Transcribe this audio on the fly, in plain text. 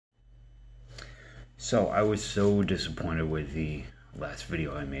So I was so disappointed with the last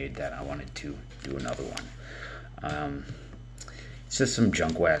video I made that I wanted to do another one. It's just some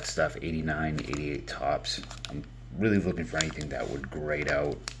junk wax stuff, 89, 88 tops. I'm really looking for anything that would grade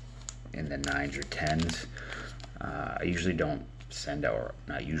out in the 9s or 10s. I usually don't send out, or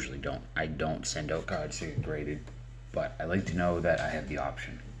not usually don't, I don't send out cards to get graded, but I like to know that I have the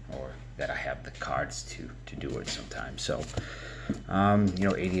option, or that I have the cards to do it sometimes. So,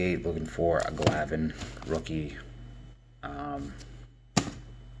 88, looking for a Glavin rookie,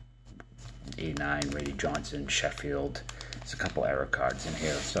 89, Rady Johnson, Sheffield. There's a couple error cards in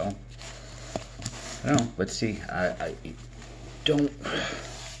here, so I don't know. Let's see. I don't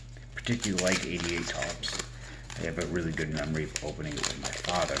particularly like 88 tops. I have a really good memory of opening it with my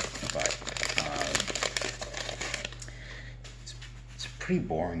father, but it's a pretty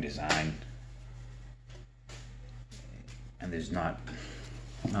boring design, and there's not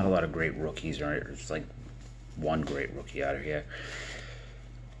a lot of great rookies, or it's like one great rookie out of here.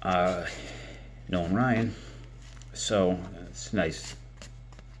 Nolan Ryan, so it's nice.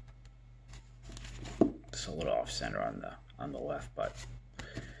 It's a little off center on the left, but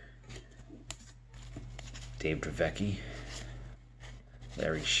Dave Dravecki,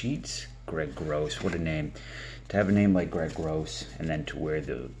 Larry Sheets, Greg Gross. What a name! To have a name like Greg Gross, and then to wear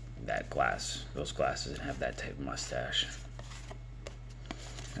those glasses, and have that type of mustache.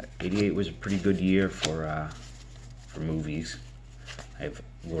 88 was a pretty good year for movies. I have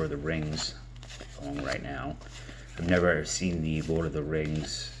Lord of the Rings going right now. I've never seen the Lord of the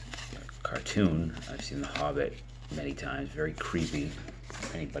Rings cartoon. I've seen The Hobbit many times. Very creepy.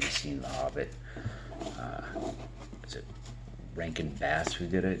 If anybody's seen The Hobbit. Is it Rankin Bass who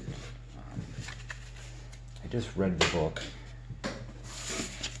did it? I just read the book,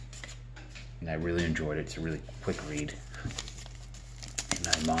 and I really enjoyed it. It's a really quick read. And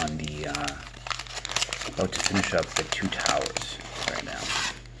I'm on the about to finish up the Two Towers right now,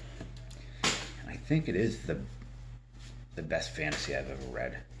 and I think it is the best fantasy I've ever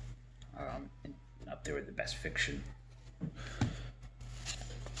read, and up there with the best fiction.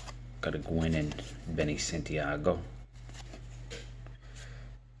 Got a Gwyn and Benny Santiago.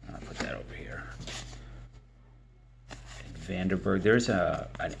 I'll put that over here. And Vanderberg. There's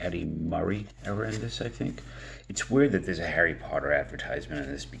an Eddie Murray error in this, I think. It's weird that there's a Harry Potter advertisement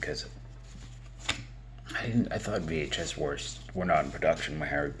in this, because I thought VHS were not in production when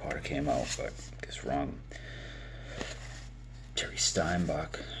Harry Potter came out, but I guess wrong. Terry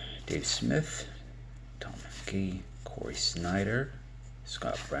Steinbach, Dave Smith, Tom McGee, Corey Snyder,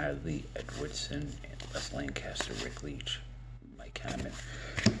 Scott Bradley, Edwardson, and Les Lancaster, Rick Leach, Mike Hanneman.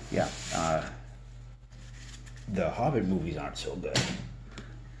 Yeah, the Hobbit movies aren't so good.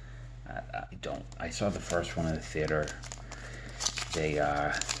 I saw the first one in the theater.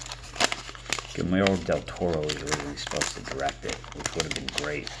 Guillermo del Toro was originally supposed to direct it, which would have been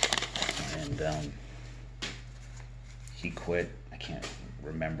great. And he quit. I can't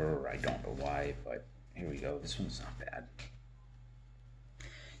remember, or I don't know why, but here we go. This one's not bad.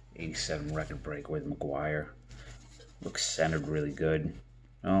 87 record break with McGuire. Looks centered really good.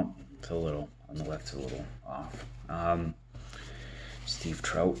 Oh, it's a little, on the left, a little off. Steve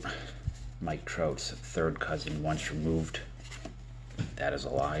Trout. Mike Trout's third cousin, once removed. That is a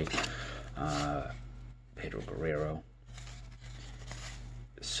lie. Pedro Guerrero.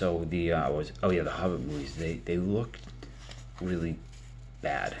 So the the Hobbit movies, they looked really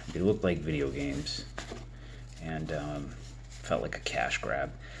bad. They looked like video games, and felt like a cash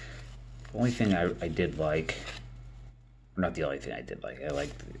grab. The only thing I did like, or not the only thing I did like, I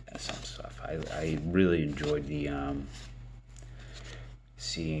liked some stuff. I really enjoyed the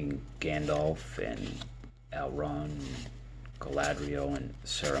seeing Gandalf and Elrond, Galadriel, and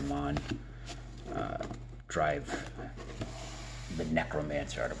Saruman drive the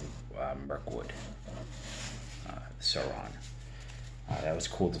necromancer out of Mirkwood, Sauron. That was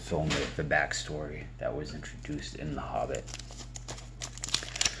cool to film the backstory that was introduced in The Hobbit.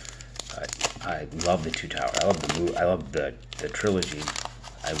 I love the Two Towers. I love the trilogy.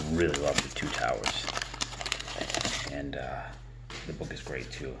 I really love the Two Towers, and the book is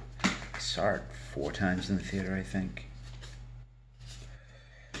great too. I saw it 4 times in the theater, I think.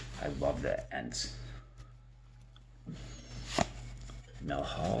 I love the ends. Mel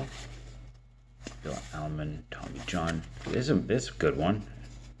Hall, Bill Alman, Tommy John. This is a good one.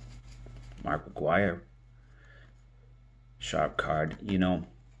 Mark McGuire. Sharp card.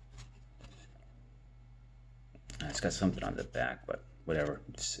 It's got something on the back, but whatever.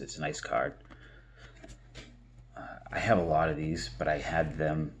 It's a nice card. I have a lot of these, but I had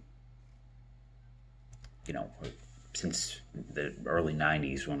them, since the early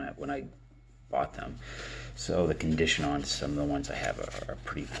 90s when I bought them. So the condition on some of the ones I have are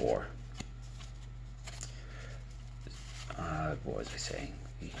pretty poor. What was I saying?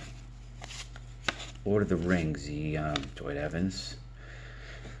 The Lord of the Rings, the Dwight Evans.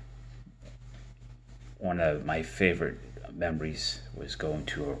 One of my favorite memories was going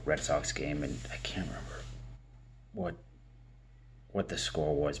to a Red Sox game, and I can't remember what the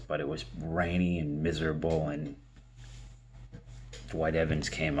score was, but it was rainy and miserable, and Dwight Evans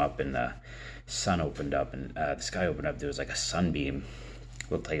came up, and the sun opened up, and the sky opened up. There was like a sunbeam.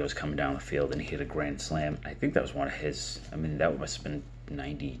 Looked like it was coming down the field, and he hit a grand slam. I think that was one of his. I mean, that must have been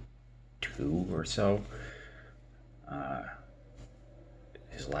 92 or so.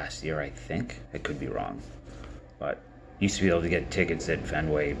 His last year, I think. I could be wrong, but used to be able to get tickets at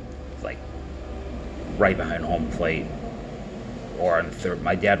Fenway, like right behind home plate, or on third.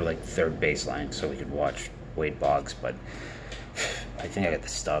 My dad would like third baseline, so we could watch Wade Boggs. But I think I got the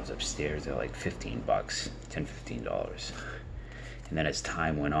stubs upstairs. They're like $15, $10-15. And then as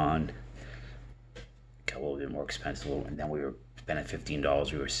time went on, it got a little bit more expensive. And then we were spending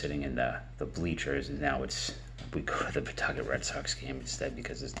 $15. We were sitting in the bleachers, and now we go to the Pawtucket Red Sox game instead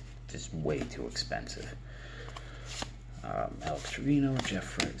because it's just way too expensive. Alex Trevino,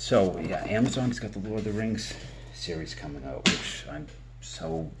 Jeff. So yeah, Amazon's got the Lord of the Rings series coming out, which I'm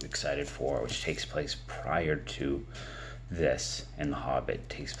so excited for. Which takes place prior to this, and The Hobbit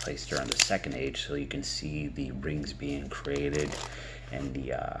takes place during the Second Age, so you can see the rings being created, and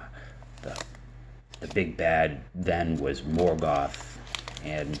the big bad then was Morgoth,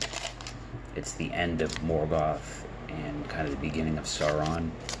 and it's the end of Morgoth and kind of the beginning of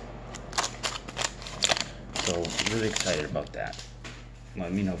Sauron. So really excited about that.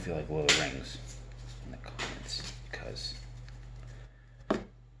 Let me know if you like Lord of the Rings in the comments, because I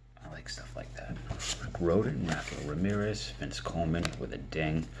like stuff like that. Rick Roden, Rafael Ramirez, Vince Coleman with a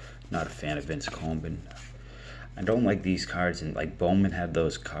ding. Not a fan of Vince Coleman. I don't like these cards, and like Bowman had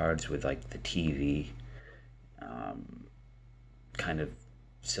those cards with like the TV, kind of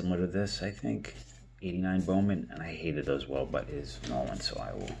similar to this, I think. 89 Bowman, and I hated those. Well, but it is Nolan, so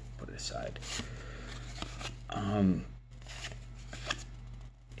I will put it aside.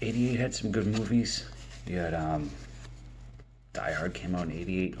 88 had some good movies. You had Die Hard came out in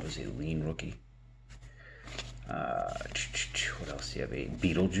 88. It was a lean rookie. What else do you have?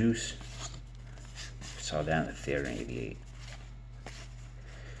 Beetlejuice. Saw that in the theater in 88.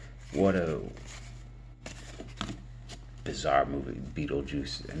 What a bizarre movie,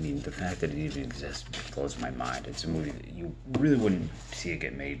 Beetlejuice. I mean, the fact that it even exists blows my mind. It's a movie that you really wouldn't see it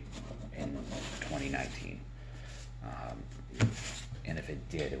get made in 2019. And if it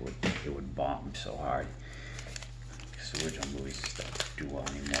did, it would bomb so hard. Because the original movies just don't do well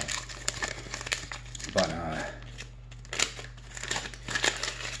anymore. But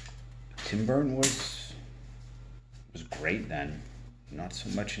Tim Burton was great then, not so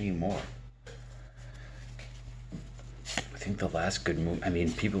much anymore. I think the last good movie, I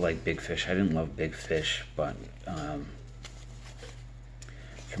mean, people like Big Fish. I didn't love Big Fish, but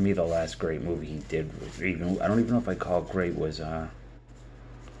for me, the last great movie he did, I don't even know if I'd call it great, was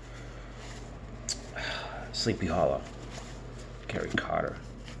Sleepy Hollow, Gary Carter.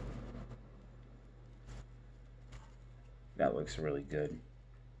 That looks really good.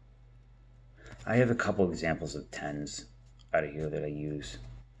 I have a couple examples of 10s out of here that I use,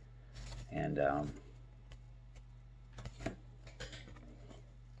 and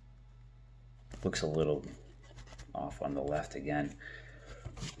looks a little off on the left again,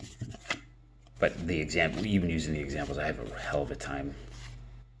 but the example, even using the examples, I have a hell of a time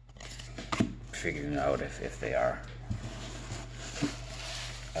figuring out if they are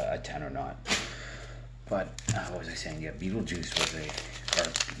a 10 or not. But what was I saying? Yeah, Beetlejuice was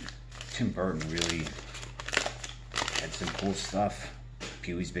Tim Burton really had some cool stuff.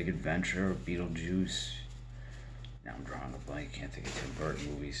 Pee-wee's Big Adventure, Beetlejuice. Now I'm drawing a blank. Can't think of Tim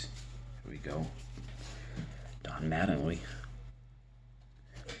Burton movies. Here we go. Don Mattingly.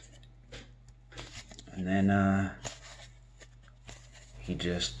 And then he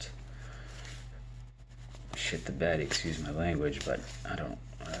just shit the bed. Excuse my language, but I don't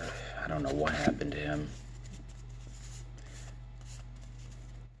know what happened to him.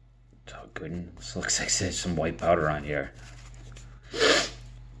 It's all good. This looks like there's some white powder on here. I'll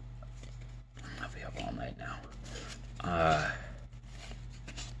be up all night now.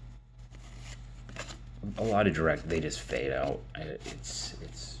 A lot of direct, they just fade out. It's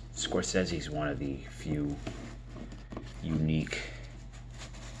Scorsese's one of the few unique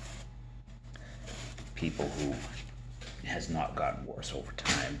people who has not gotten worse over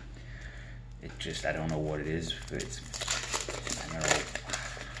time. It just, I don't know what it is. I don't know.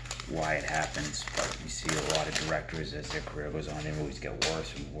 why it happens, but you see a lot of directors as their career goes on, their movies get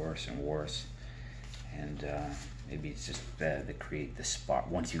worse and worse and worse. And maybe it's just better to create the spot.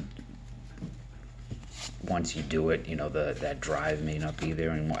 Once you do it, you know, that drive may not be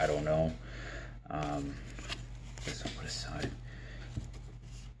there anymore. I don't know. Let's put aside.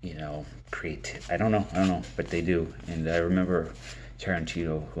 You know, I don't know, but they do. And I remember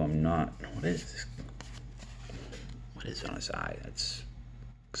Tarantino, who I'm not. What is this? What is on his eye? Looks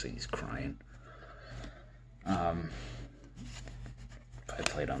like he's crying. If I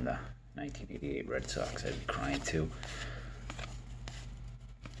played on the 1988 Red Sox, I'd be crying too.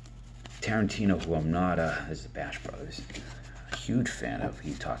 Tarantino, who I'm not, is the Bash Brothers, a huge fan of.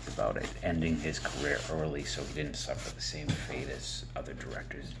 He talked about it ending his career early so he didn't suffer the same fate as other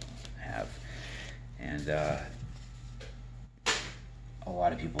directors have. And a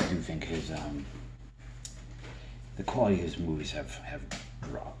lot of people do think his the quality of his movies have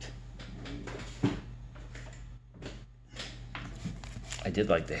dropped. I did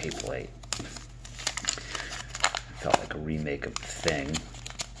like The Hateful Eight. It felt like a remake of The Thing.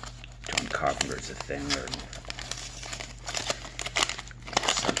 John Carpenter's The Thing, or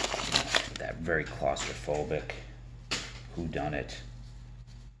that very claustrophobic whodunit,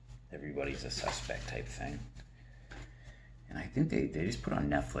 everybody's a suspect type thing. And I think they just put on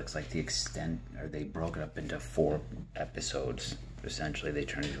Netflix, like they broke it up into 4 episodes. Essentially, they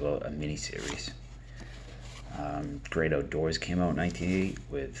turned it into a miniseries. Great Outdoors came out in 1988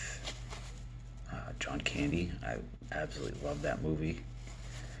 with John Candy. I absolutely love that movie.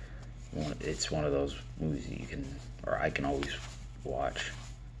 It's one of those movies that I can always watch.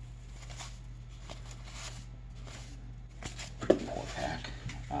 Poor Pack.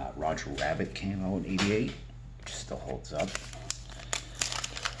 Roger Rabbit came out in 88. Still holds up.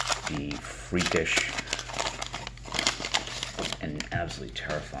 The freakish and absolutely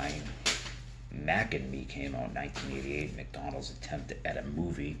terrifying Mac and Me came out in 1988. McDonald's attempt at a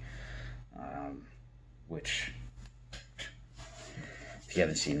movie, which, if you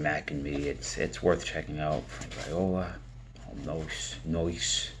haven't seen Mac and Me, it's worth checking out. Frank Viola,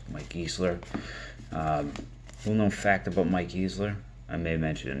 Noyce, Mike Giesler. Little known fact about Mike Giesler, I may have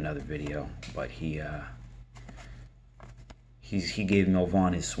mentioned in another video, but he gave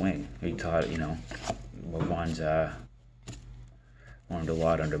Melvin his swing. He taught, Melvin's learned a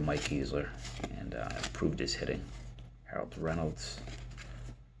lot under Mike Giesler and improved his hitting. Harold Reynolds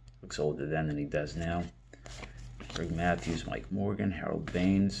looks older then than he does now. Greg Matthews, Mike Morgan, Harold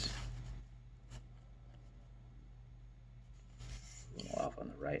Baines. A little off on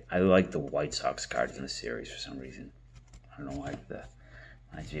the right. I like the White Sox cards in the series for some reason. I don't know why. That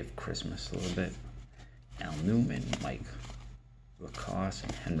reminds me of Christmas a little bit. Al Newman, Mike Lacoste,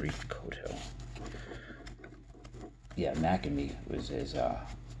 and Henry Cotto. Yeah, Mac and Me is a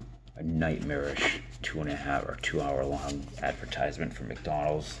nightmarish 2 hour long advertisement for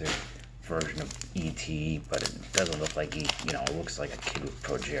McDonald's, their version of E.T., but it doesn't look like it looks like a kid with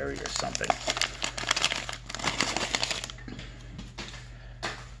progeria or something.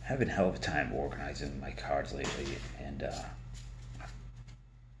 Having a hell of a time organizing my cards lately, and if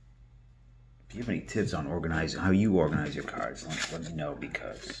you have any tips on how you organize your cards, let me know,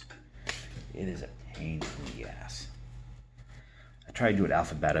 because it is a pain in the ass. I try to do it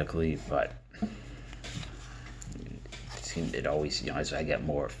alphabetically, but it always, as I get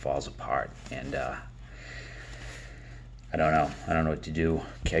more, it falls apart, and I don't know what to do.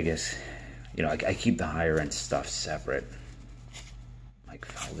 I guess, I keep the higher end stuff separate, like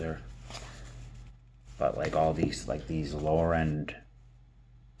Felder, but like all these, these lower end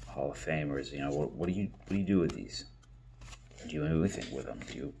Hall of Famers, what do you do with these? Do you do anything with them?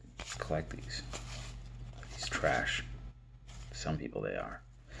 Do you collect these? These trash. Some people they are.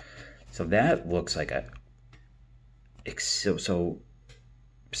 So that looks like so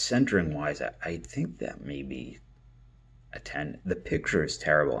centering wise, I think that may be a 10. The picture is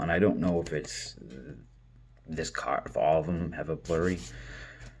terrible, and I don't know if it's this card, if all of them have a blurry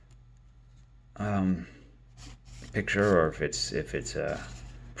picture, or if it's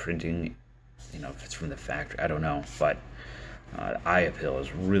printing, if it's from the factory. I don't know, but eye appeal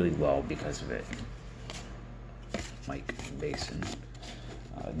is really low because of it. Mike Mason.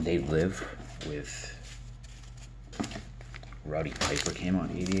 They Live with Rowdy Piper came out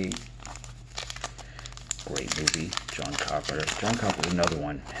in 88. Great movie. John Carpenter. John Carpenter, another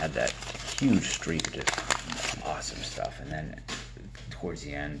one, had that huge streak of just awesome stuff. And then towards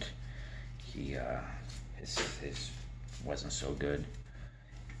the end, his wasn't so good.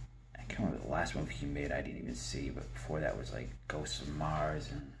 I can't remember the last movie he made. I didn't even see, but before that was like Ghosts of Mars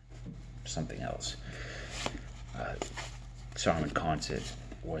and something else. Saw him in concert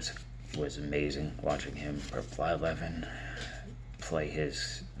was amazing. Watching him for Fly 11 play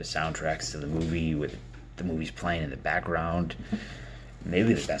the soundtracks to the movie with the movies playing in the background.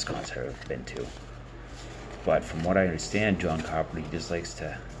 Maybe the best concert I've been to. But from what I understand, John Carpenter, he just likes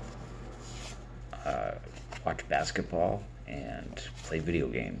to watch basketball and play video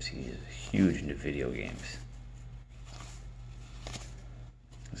games. He's huge into video games.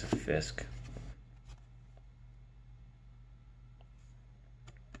 There's a Fisk.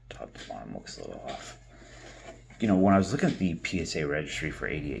 Top to bottom looks a little off. You know, when I was looking at the PSA registry for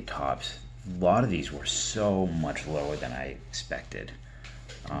 88 tops, a lot of these were so much lower than I expected.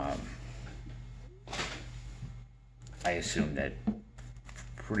 I assumed that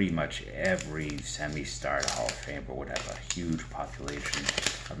pretty much every semi-star Hall of Famer would have a huge population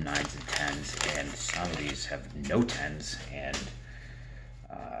of 9s and 10s, and some of these have no 10s and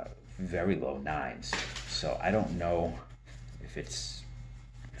very low 9s. So I don't know if it's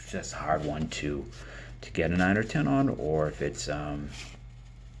just a hard one to get a 9 or 10 on, or if it's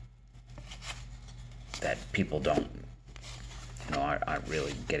that people don't, aren't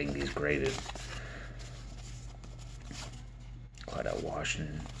really getting these graded. Cloud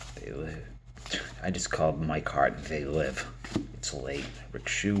Washington, They Live. I just called Mike Hart They Live. It's late. Rick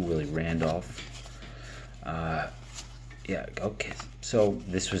Shue, Willie Randolph. Yeah, okay. So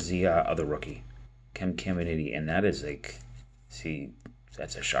this was the other rookie, Kem Caminiti, and that is like, see,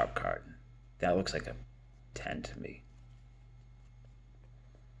 that's a sharp card. That looks like a 10 to me.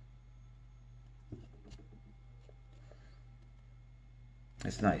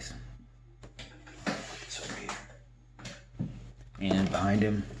 It's nice. So here. And behind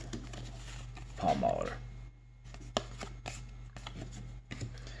him, Paul Molitor.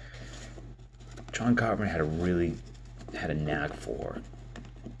 John Carpenter had a knack for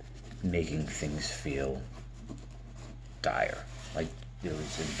making things feel dire, like there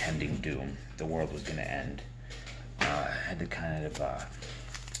was impending doom. The world was going to end. Had the kind of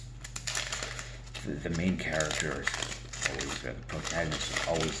the main characters, always, the protagonist was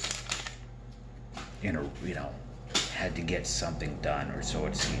always had to get something done, or so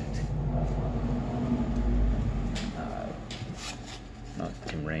it seemed.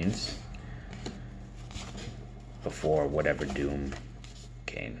 Tim Raines, before whatever doom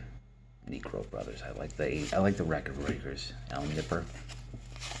came. Negro Brothers. I like the record breakers. Al Nipper,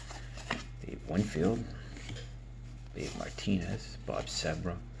 Dave Winfield, Dave Martinez, Bob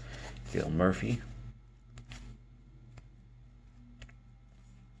Sebra, Phil Murphy.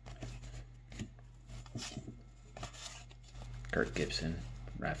 Kurt Gibson,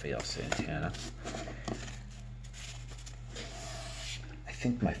 Raphael Santana. I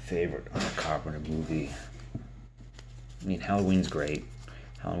think my favorite on a Carpenter movie, I mean, Halloween's great.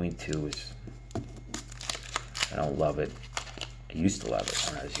 Halloween 2 is, I don't love it. I used to love it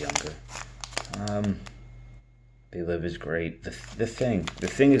when I was younger. They Live is great. The Thing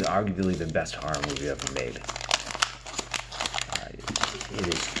is arguably the best horror movie ever made. It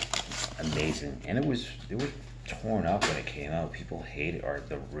is amazing, and it was torn up when it came out. People hated it, or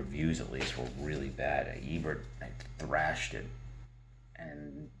the reviews at least were really bad. Ebert thrashed it,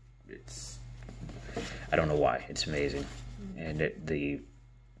 and I don't know why. It's amazing, and the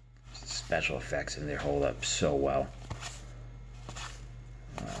special effects in there hold up so well.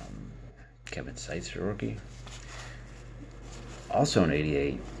 Kevin Seitzer, rookie. Also in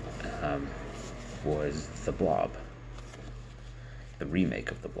 '88 was The Blob, the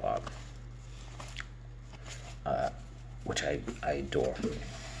remake of The Blob, which I adore.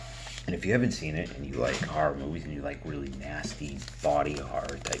 And if you haven't seen it and you like horror movies and you like really nasty body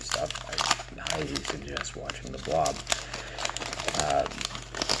horror type stuff, I highly suggest watching The Blob.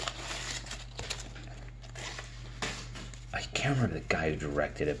 I can't remember the guy who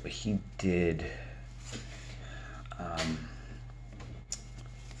directed it, but he did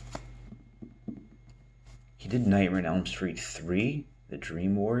Nightmare on Elm Street 3, The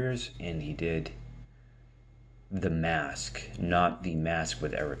Dream Warriors, and he did The Mask, not The Mask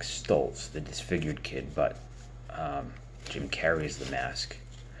with Eric Stoltz, the disfigured kid, but Jim Carrey's The Mask.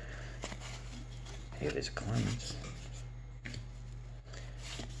 Here there's Clemens,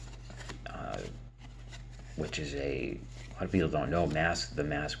 which is a lot of people don't know. The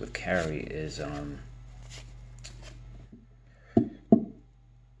Mask with Carrey is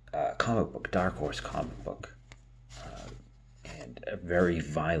comic book, Dark Horse comic book, and a very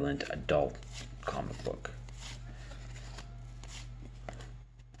violent adult comic book.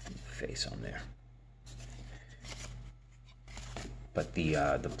 Face on there. But the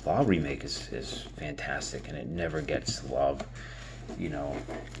Blob remake is fantastic, and it never gets love.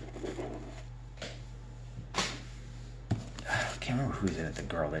 can't remember who's in it, the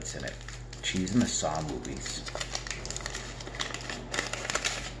girl that's in it. She's in the Saw movies.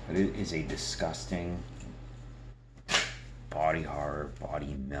 But it is a disgusting body horror,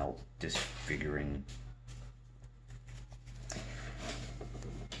 body melt, disfiguring.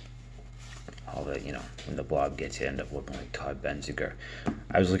 All the, you know, when the blob gets you, end up looking like Todd Benziger.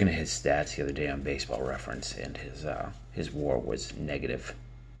 I was looking at his stats the other day on Baseball Reference, and his WAR was negative.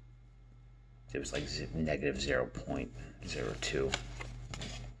 It was like negative 0.02.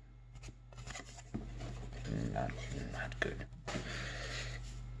 Not good.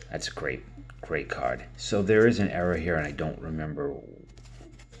 That's a great card. So there is an error here, and I don't remember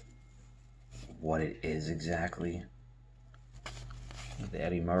what it is exactly with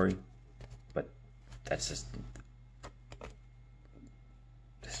Eddie Murray, but that's just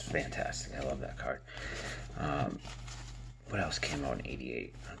fantastic. I love that card. What else came out in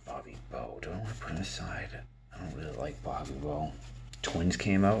 '88? Bobby Bow. Do I want to put him aside? I don't really like Bobby Bow. Twins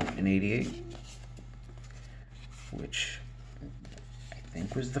came out in '88, which I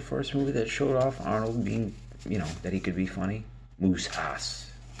think was the first movie that showed off Arnold being, you know, that he could be funny. Moose Haas,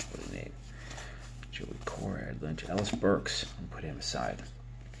 what his name. Joey Corad, Lynch, Ellis Burks. I'll put him aside.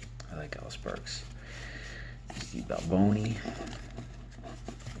 I like Ellis Burks. Steve Balboni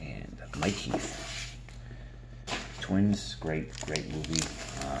and Mike Heath. Twins, great movie.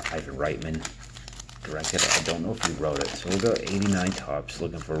 Ivan Reitman directed it. I don't know if he wrote it. So we'll go 89 tops,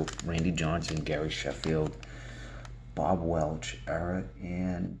 looking for Randy Johnson, Gary Sheffield, Bob Welch era,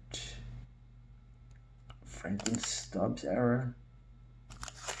 and Franklin Stubbs era.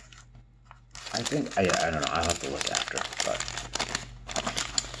 I think, I don't know, I'll have to look after, but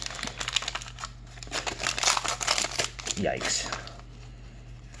yikes.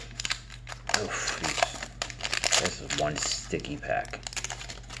 Oof, this is one sticky pack.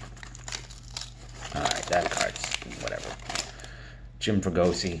 Alright, that card's whatever. Jim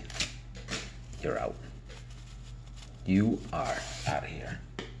Fregosi, you're out. You are out of here.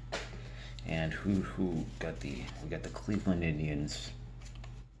 And who got we got the Cleveland Indians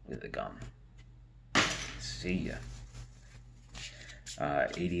with the gum. See ya.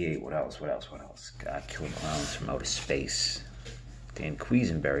 88, what else? Got Killer Clowns from Outer Space. Dan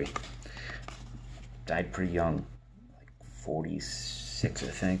Quisenberry. Died pretty young. Like 46, I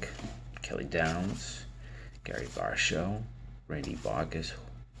think. Kelly Downs. Gary Varsho. Randy Baucus.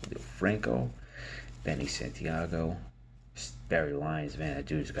 Julio Franco. Benny Santiago. Barry Lyons. Man, that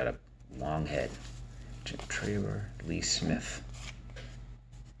dude's got a long head. Jim Traver. Lee Smith.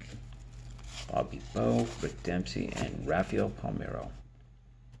 Bobby Bow, Rick Dempsey, and Rafael Palmeiro.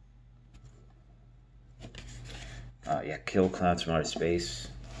 Yeah, Kill Clowns from Outer Space.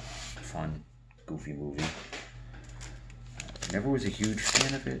 Fun, goofy movie. Never was a huge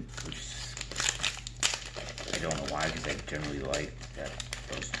fan of it, which I don't know why, because I generally like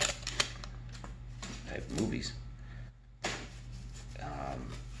those type of movies.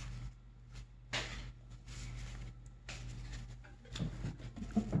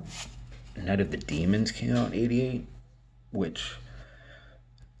 Night of the Demons came out in '88, which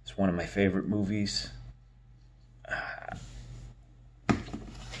is one of my favorite movies.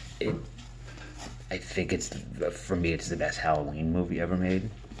 I think for me, it's the best Halloween movie ever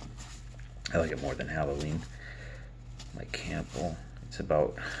made. I like it more than Halloween. Mike Campbell. It's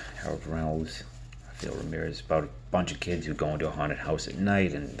about Harold Reynolds, Rafael Ramirez, about a bunch of kids who go into a haunted house at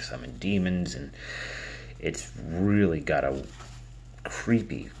night and summon demons, and it's really got a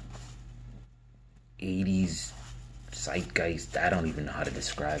creepy 80s zeitgeist. I don't even know how to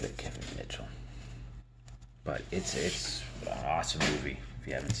describe it, Kevin Mitchell. But it's an awesome movie if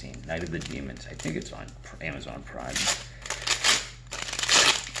you haven't seen Night of the Demons. I think it's on Amazon Prime.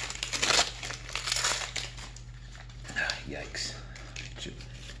 Yikes. Jim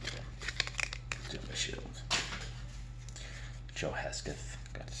Shields. Joe Hesketh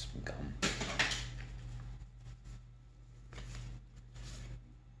got some gum.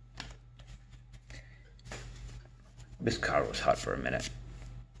 This car was hot for a minute.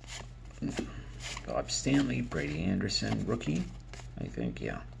 Bob Stanley, Brady Anderson, rookie, I think,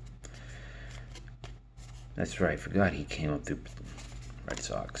 yeah. That's right, forgot he came up through Red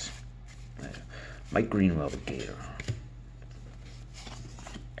Sox. Mike Greenwell, the Gator.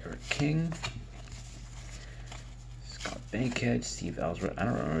 Eric King. Scott Bankhead, Steve Ellsworth. I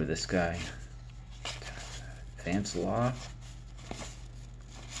don't remember this guy. Vance Law.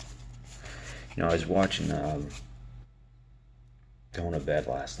 You know, I was watching going to bed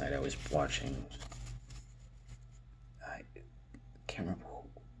last night. I was watching, I can't remember,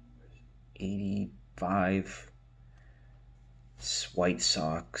 85 White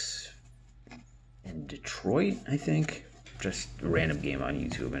Sox in Detroit, I think. just a random game on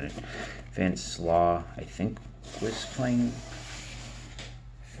YouTube, and Vince Law, I think, was playing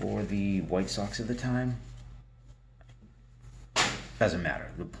for the White Sox at the time. Doesn't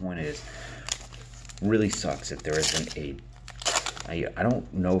matter. The point is, really sucks that there isn't a. I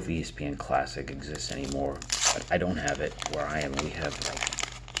don't know if ESPN Classic exists anymore, but I don't have it where I am. We have like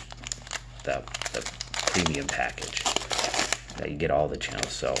the premium package that you get all the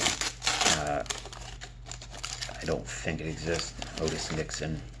channels. So I don't think it exists. Otis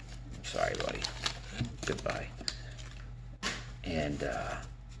Nixon, I'm sorry, buddy. Goodbye. And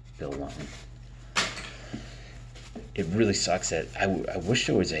Bill Lutton. It really sucks that I wish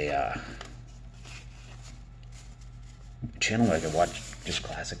there was a channel where I could watch just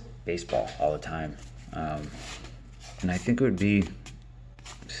classic baseball all the time. And I think it would be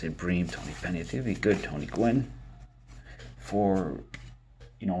Sid Bream, Tony Penny. I think it would be good, Tony Gwynn. For,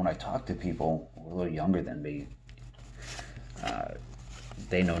 when I talk to people a little younger than me,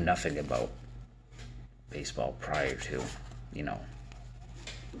 they know nothing about baseball prior to,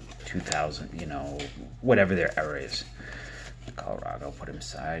 2000, whatever their era is. Colorado, put him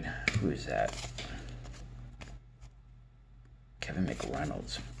aside. Who is that? Kevin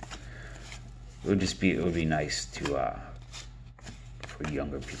McReynolds. It would be nice to for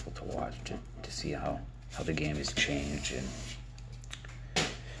younger people to watch, to see how the game has changed, and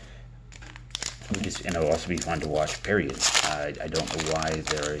it'll also be fun to watch, period. I don't know why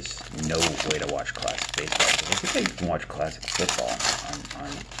there is no way to watch classic baseball. I think you can watch classic football on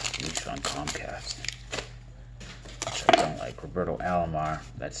at least on Comcast, which I don't like. Roberto Alomar,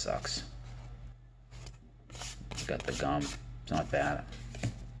 that sucks. He's got the gum. It's not bad.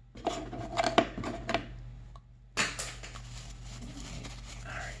 Alright,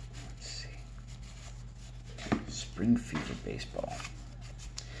 let's see. Spring Fever Baseball.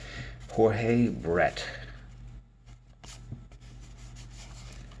 Jorge Brett.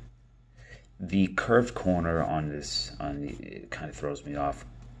 The curved corner it kind of throws me off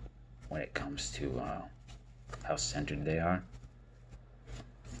when it comes to how centered they are.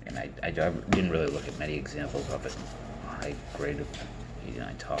 And I didn't really look at many examples of it. High grade of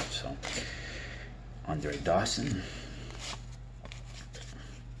 89 top. So Andre Dawson,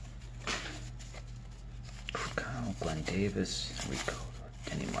 Kyle, Glenn Davis, Rico,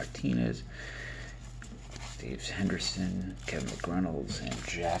 Denny Martinez, Dave Henderson, Kevin McReynolds, and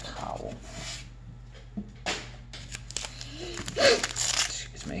Jack Howell.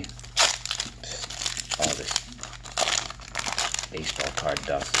 Excuse me. All this baseball card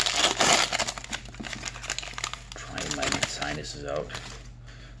dust. Trying my sinuses out.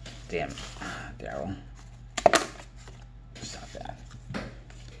 Damn, Daryl. Stop that.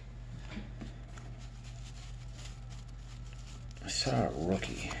 I saw a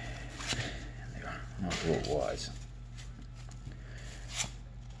rookie. I don't know who it was.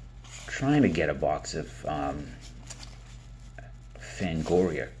 Trying to get a box of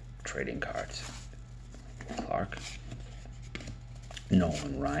Fangoria trading cards. Clark.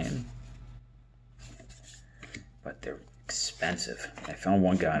 Nolan Ryan. But they're expensive. I found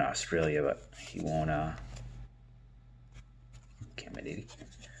one guy in Australia, but he won't, Caminiti.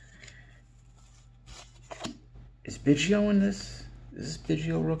 Is Biggio in this? Is this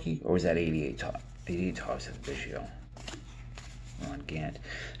Biggio rookie? Or was that 88 top? 88 tops of Biggio. Ron Gant.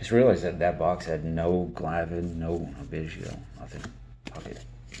 Just realized that box had no Glavin, no Biggio, nothing. Pocket.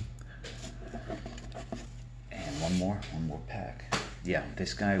 And one more pack. Yeah,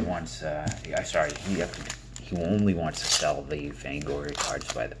 this guy wants, he only wants to sell the Fangoria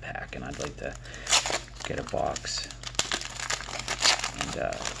cards by the pack, and I'd like to get a box. And,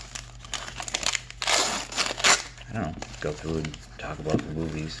 I don't know, go through and talk about the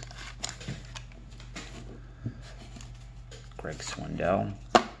movies. Greg Swindell.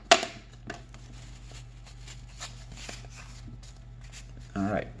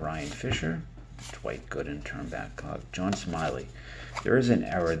 Alright, Brian Fisher. Dwight Gooden, turn back clock. John Smiley. There is an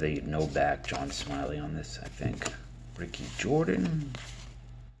error, the no back John Smiley on this, I think. Ricky Jordan.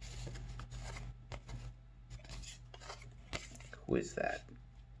 Who is that?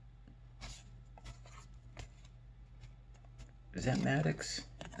 Is that Maddox?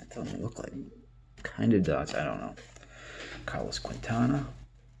 That doesn't look like. Kind of does. I don't know. Carlos Quintana.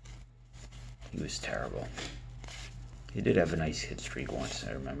 He was terrible. He did have a nice hit streak once,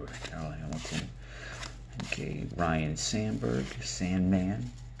 I remember. Carl Hamilton. Okay, Ryan Sandberg,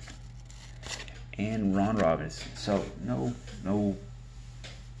 Sandman. And Ron Robinson. So, no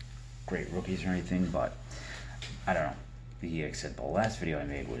great rookies or anything, but I don't know. Except the last video I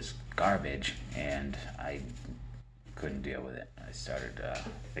made was garbage, and I couldn't deal with it. I started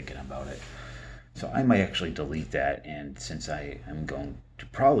thinking about it. So I might actually delete that, and since I am going to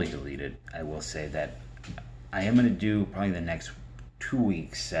probably delete it, I will say that I am going to do probably the next 2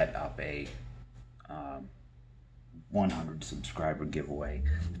 weeks set up a 100 subscriber giveaway.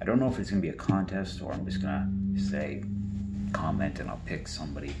 I don't know if it's going to be a contest or I'm just going to say comment and I'll pick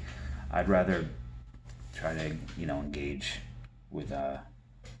somebody. I'd rather try to, you know, engage with the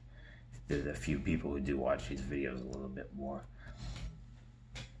few people who do watch these videos a little bit more.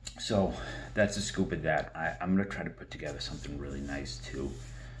 So that's the scoop of that. I'm going to try to put together something really nice too,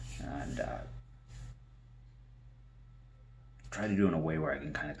 and try to do it in a way where I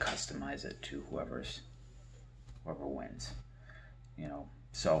can kind of customize it to whoever wins, you know.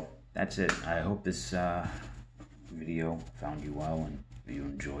 So that's it. I hope this video found you well and you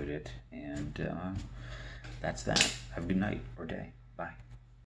enjoyed it, and that's that. Have a good night or day. Bye.